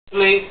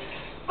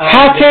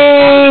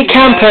Happy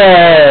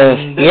campers!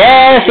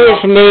 Yes,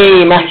 it's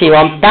me, Matthew.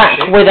 I'm back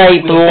with a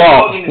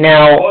blog.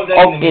 Now,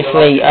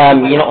 obviously,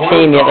 you're not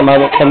seeing me at the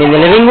moment because I'm in the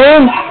living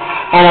room,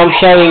 and I'm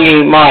showing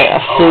you my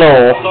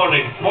floor.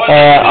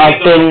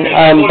 I've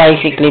been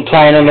basically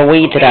playing on the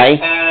Wii today.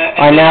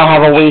 I now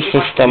have a Wii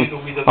system.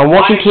 I'm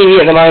watching TV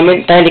at the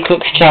moment, Daily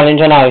Cooks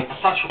Challenge, I know.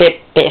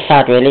 Bit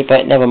sad really,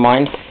 but never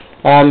mind.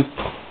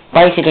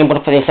 Basically I'm going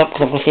to put this up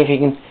because I'm going to see if you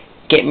can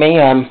get me.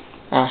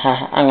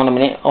 Hang on a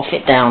minute, I'll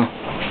sit down.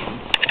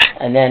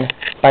 And then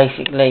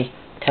basically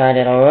turn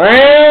it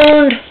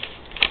around.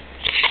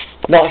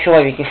 Not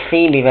sure if you can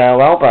see me very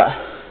well, but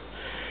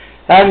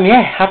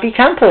yeah, happy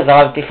campers.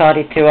 I've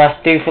decided to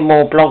do some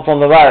more blogs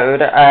on the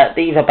road.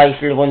 These are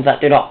basically the ones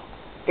that do not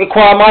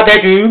require my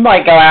bedroom.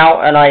 I go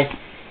out and I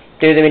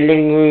do them in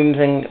living rooms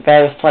and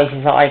various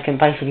places that I can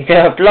basically do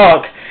a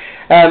blog.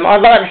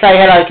 I'd like to say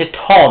hello to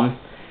Tom.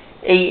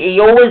 He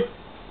always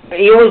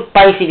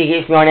basically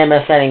gets me on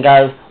MSN and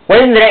goes,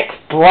 "When's the next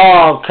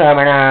blog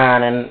coming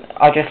on?" And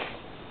I just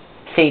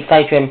say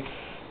to him,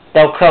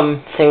 they'll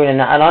come soon,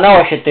 and I know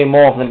I should do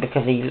more of them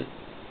because he's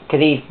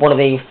one of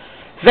these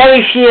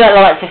very few that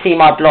like to see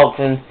my blogs,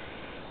 and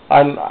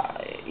and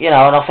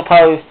I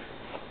suppose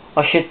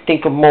I should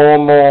think of more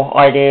and more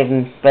ideas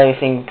and various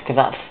things because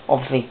that's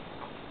obviously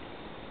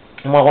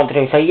what I want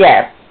to do. So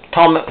yeah,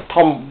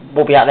 Tom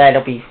will be out there.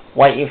 They'll be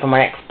waiting for my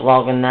next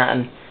blog and that,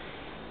 and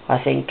I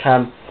think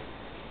I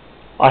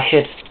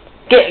should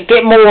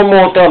get more and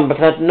more done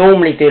because I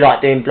normally do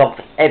like doing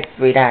blogs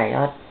every day.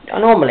 I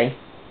normally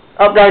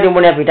uploading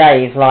one every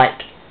day is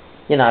like,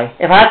 if I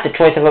had the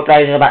choice of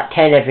uploading about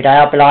 10 every day,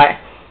 I'd be like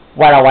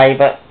well away,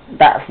 but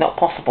that's not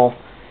possible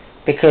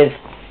because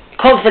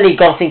constantly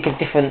got to think of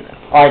different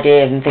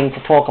ideas and things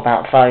to talk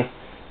about. So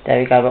there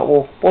we go. But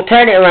we'll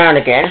turn it around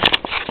again.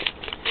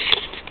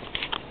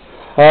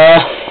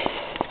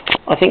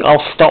 I think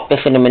I'll stop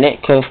this in a minute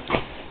because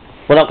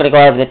we're not going to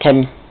go over the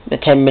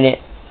 10 minute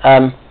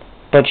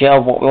budget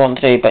of what we want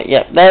to do. But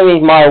yeah, there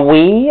is my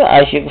Wii,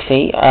 as you can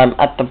see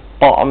at the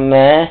bottom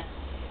there.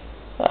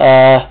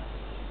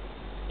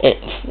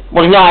 It's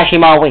not actually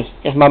my Wii,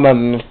 it's my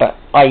mum's, but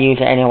I use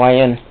it anyway,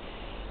 and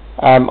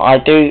I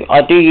do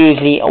use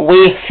the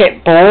Wii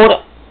Fit board.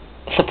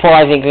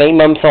 Surprisingly,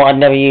 Mum thought I'd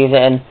never use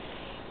it, and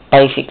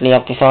basically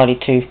I've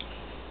decided to,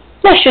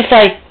 let's just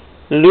say,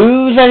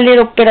 lose a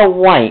little bit of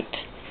weight.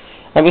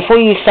 And before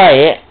you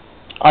say it,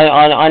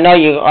 I know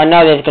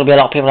there's going to be a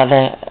lot of people out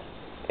there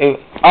who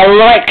are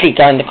likely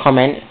going to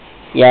comment,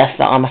 yes,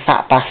 that I'm a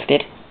fat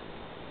bastard.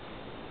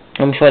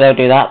 I'm sure they'll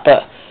do that,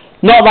 but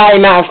not that it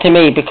matters to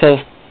me because,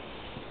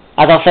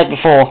 as I said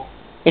before,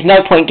 there's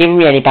no point giving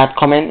me any bad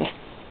comments.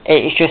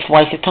 It's just a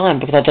waste of time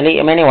because I delete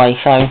them anyway.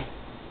 So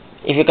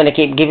if you're going to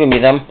keep giving me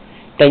them,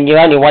 then you're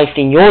only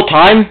wasting your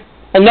time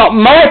and not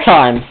my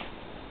time,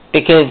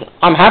 because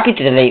I'm happy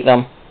to delete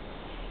them,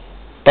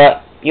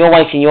 but you're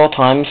wasting your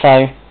time.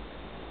 So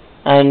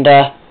and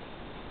the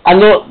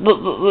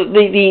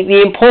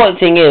important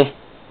thing is,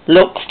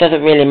 looks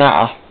doesn't really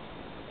matter.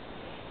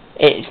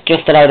 It's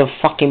just a load of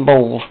fucking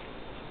balls,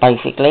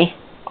 basically.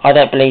 I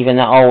don't believe in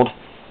that old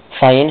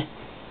saying,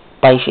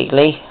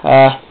 basically.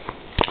 I'll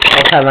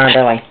turn around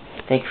anyway,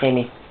 they can see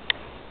me.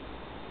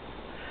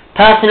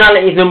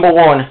 Personality is number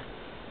one,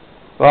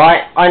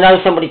 right? I know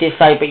somebody did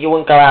say, but you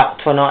wouldn't go out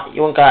to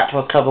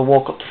a club and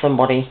walk up to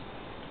somebody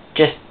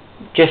just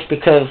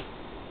because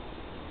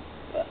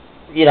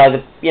you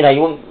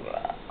wouldn't.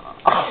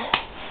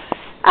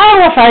 How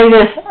do I say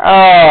this?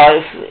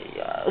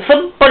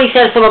 Somebody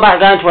said something about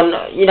going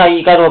to you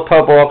go to a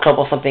pub or a club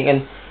or something,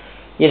 and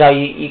you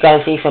go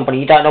and see somebody,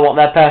 you don't know what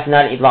their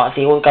personality is like,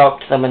 so you won't go up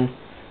to them and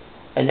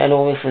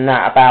all this and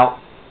that about,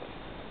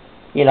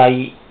 you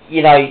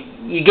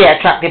get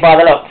attracted by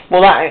the looks.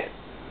 Well, that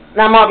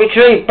might be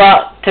true,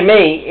 but to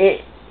me,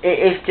 it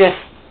is just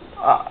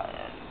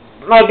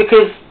no,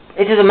 because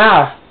it doesn't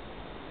matter.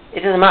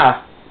 It doesn't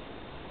matter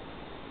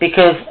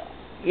because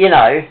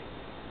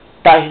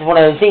that's just one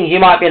of those things. You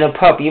might be in a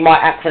pub, you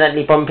might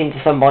accidentally bump into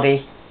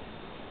somebody,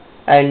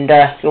 and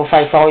you'll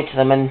say sorry to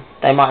them, and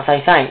they might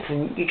say thanks,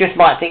 and you just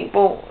might think,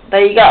 well,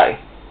 there you go,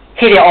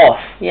 hit it off,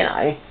 you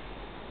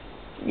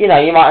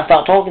might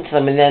start talking to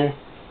them, and then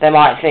they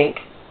might think,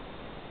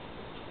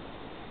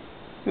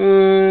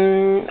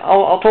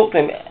 I'll talk to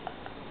him,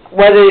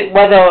 whether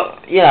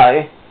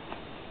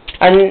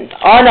and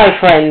I know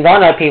friends, I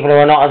know people who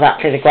are not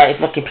exactly the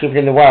greatest looking people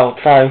in the world,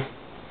 so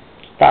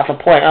that's the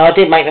point. And I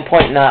did make the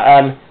point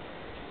that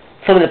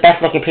some of the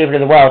best looking people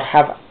in the world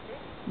have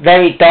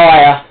very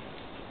dire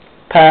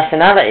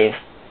personalities.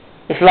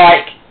 It's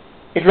like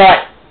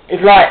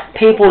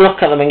people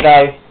look at them and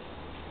go,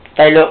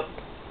 they look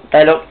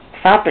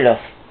fabulous,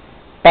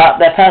 but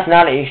their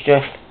personality is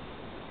just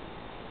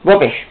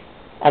rubbish,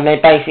 and they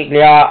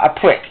basically are a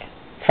prick.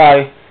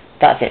 So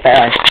that's it. But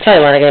anyway,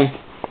 turn around again.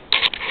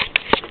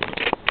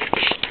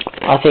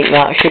 I think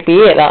that should be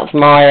it. That's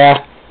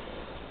my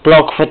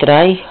blog for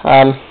today.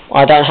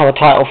 I don't have a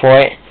title for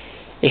it.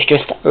 It's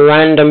just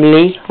random,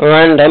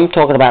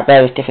 talking about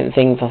various different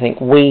things. I think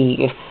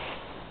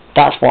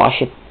that's what I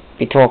should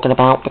be talking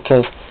about,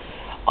 because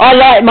I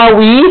like my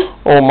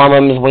Wii, or my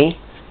mum's Wii.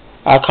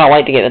 I can't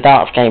wait to get the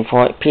darts game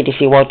for it.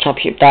 PDC World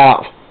Championship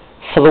darts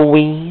for the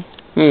Wii.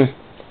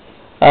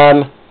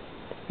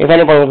 If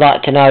anybody would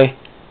like to know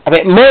a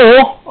bit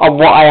more of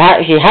what I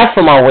actually have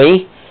for my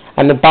Wii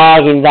and the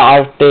bargain that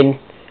I've been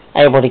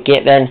able to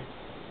get, then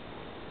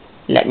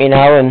let me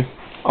know and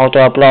I'll do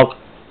a blog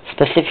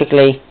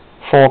specifically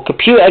for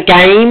computer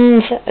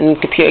games and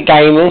computer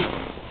gamers.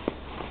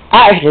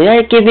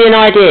 Actually, give me an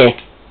idea.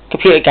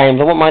 Computer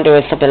games, I wouldn't mind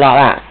doing something like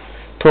that.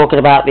 Talking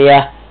about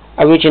the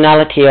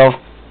originality of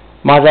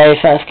my very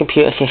first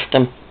computer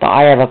system that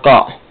I ever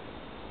got,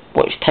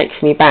 which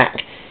takes me back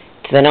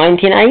to the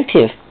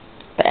 1980s.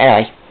 But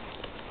anyway,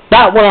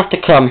 that will have to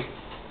come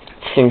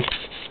soon.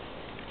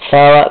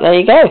 So there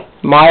you go,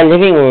 my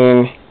living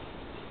room.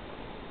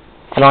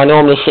 And I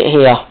normally sit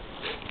here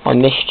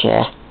on this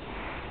chair.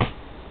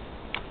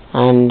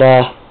 And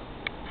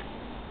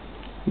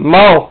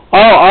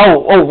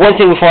one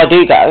thing before I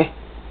do go,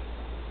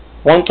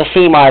 want to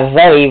see my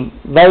very,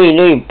 very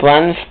new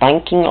brand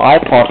spanking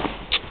iPod.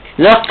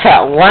 Look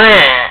at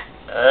that!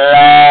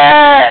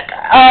 Look!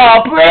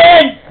 Oh,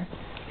 brilliant!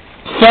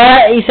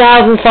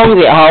 30,000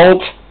 songs it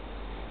holds.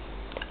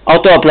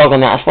 I'll do a blog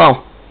on that as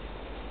well.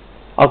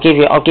 I'll give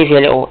you a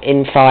little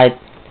inside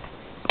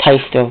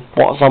taste of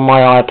what's on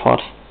my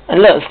iPod.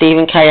 And look,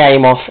 Stephen K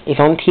Amos is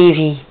on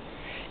TV.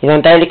 He's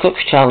on Daily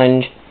Cook's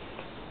Challenge.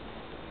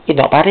 He's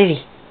not bad, is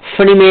he?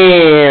 Funny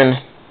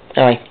man.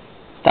 Anyway,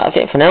 that's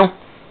it for now.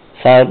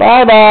 So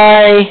bye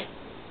bye.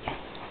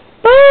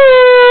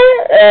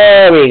 Bye.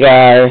 There we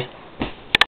go.